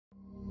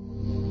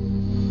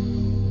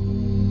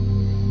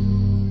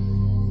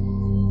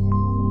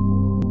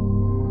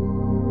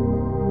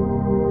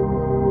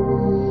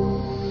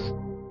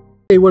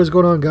Hey, what is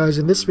going on, guys?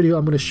 In this video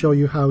I'm going to show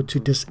you how to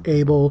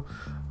disable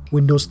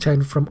Windows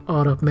 10 from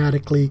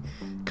automatically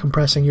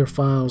compressing your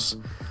files.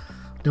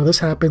 Now this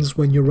happens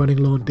when you're running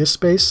low on disk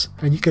space,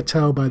 and you can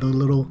tell by the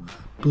little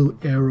blue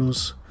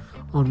arrows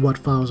on what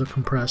files are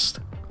compressed.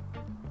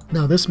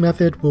 Now this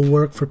method will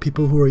work for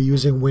people who are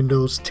using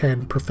Windows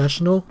 10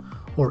 Professional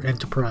or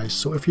Enterprise.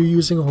 So if you're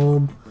using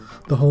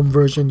the home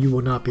version, you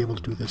will not be able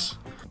to do this.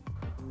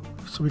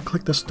 So we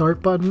click the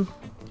start button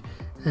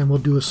and we'll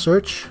do a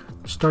search.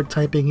 Start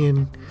typing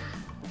in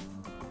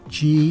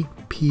gpedit.msc.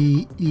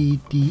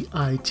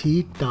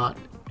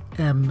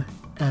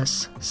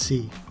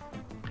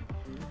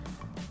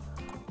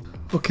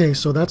 Okay,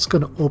 so that's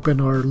going to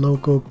open our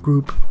local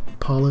group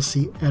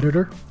policy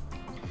editor.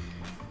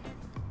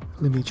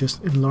 Let me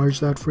just enlarge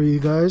that for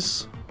you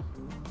guys.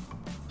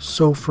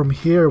 So from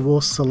here we'll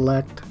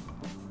select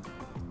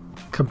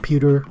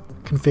computer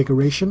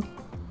configuration.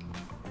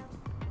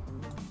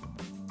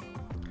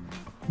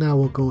 Now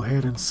we'll go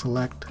ahead and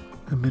select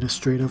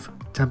administrative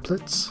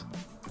templates.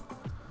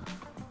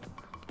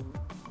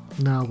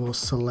 Now we'll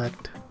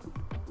select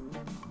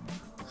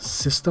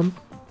system.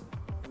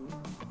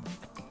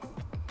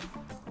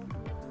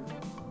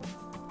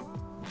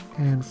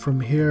 And from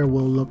here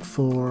we'll look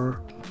for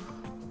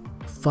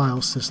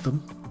file system,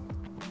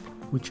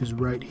 which is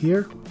right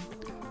here.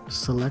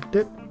 Select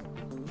it.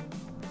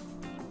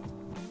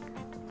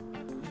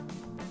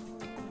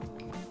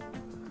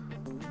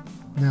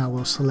 Now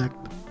we'll select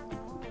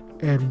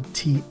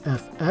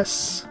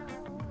NTFS.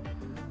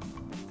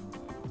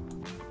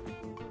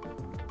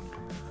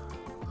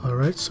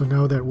 Alright, so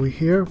now that we're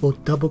here, we'll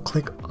double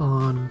click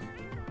on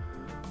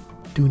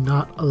do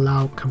not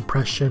allow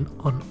compression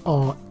on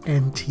all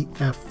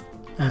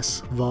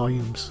NTFS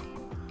volumes.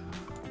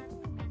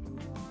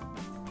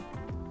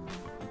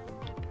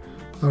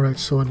 Alright,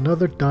 so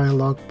another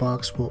dialog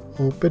box will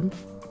open.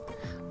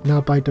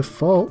 Now by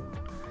default,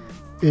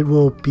 it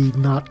will be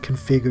not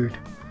configured.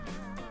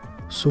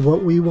 So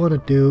what we want to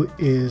do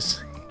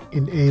is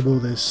enable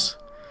this.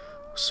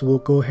 So we'll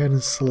go ahead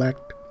and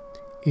select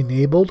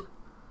enabled.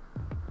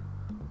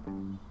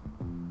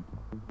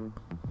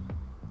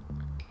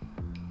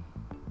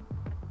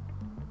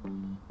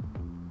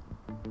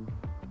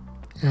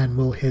 And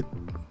we'll hit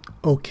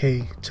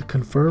OK to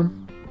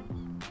confirm.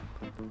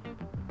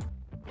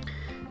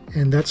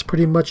 And that's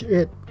pretty much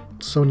it.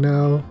 So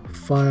now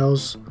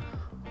files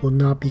will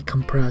not be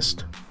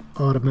compressed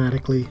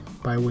automatically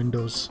by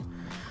Windows.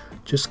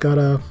 Just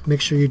gotta make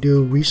sure you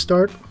do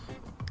restart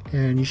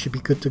and you should be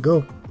good to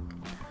go.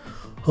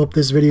 Hope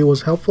this video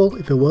was helpful.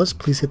 If it was,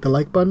 please hit the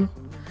like button.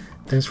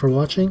 Thanks for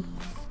watching.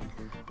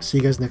 See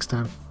you guys next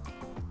time.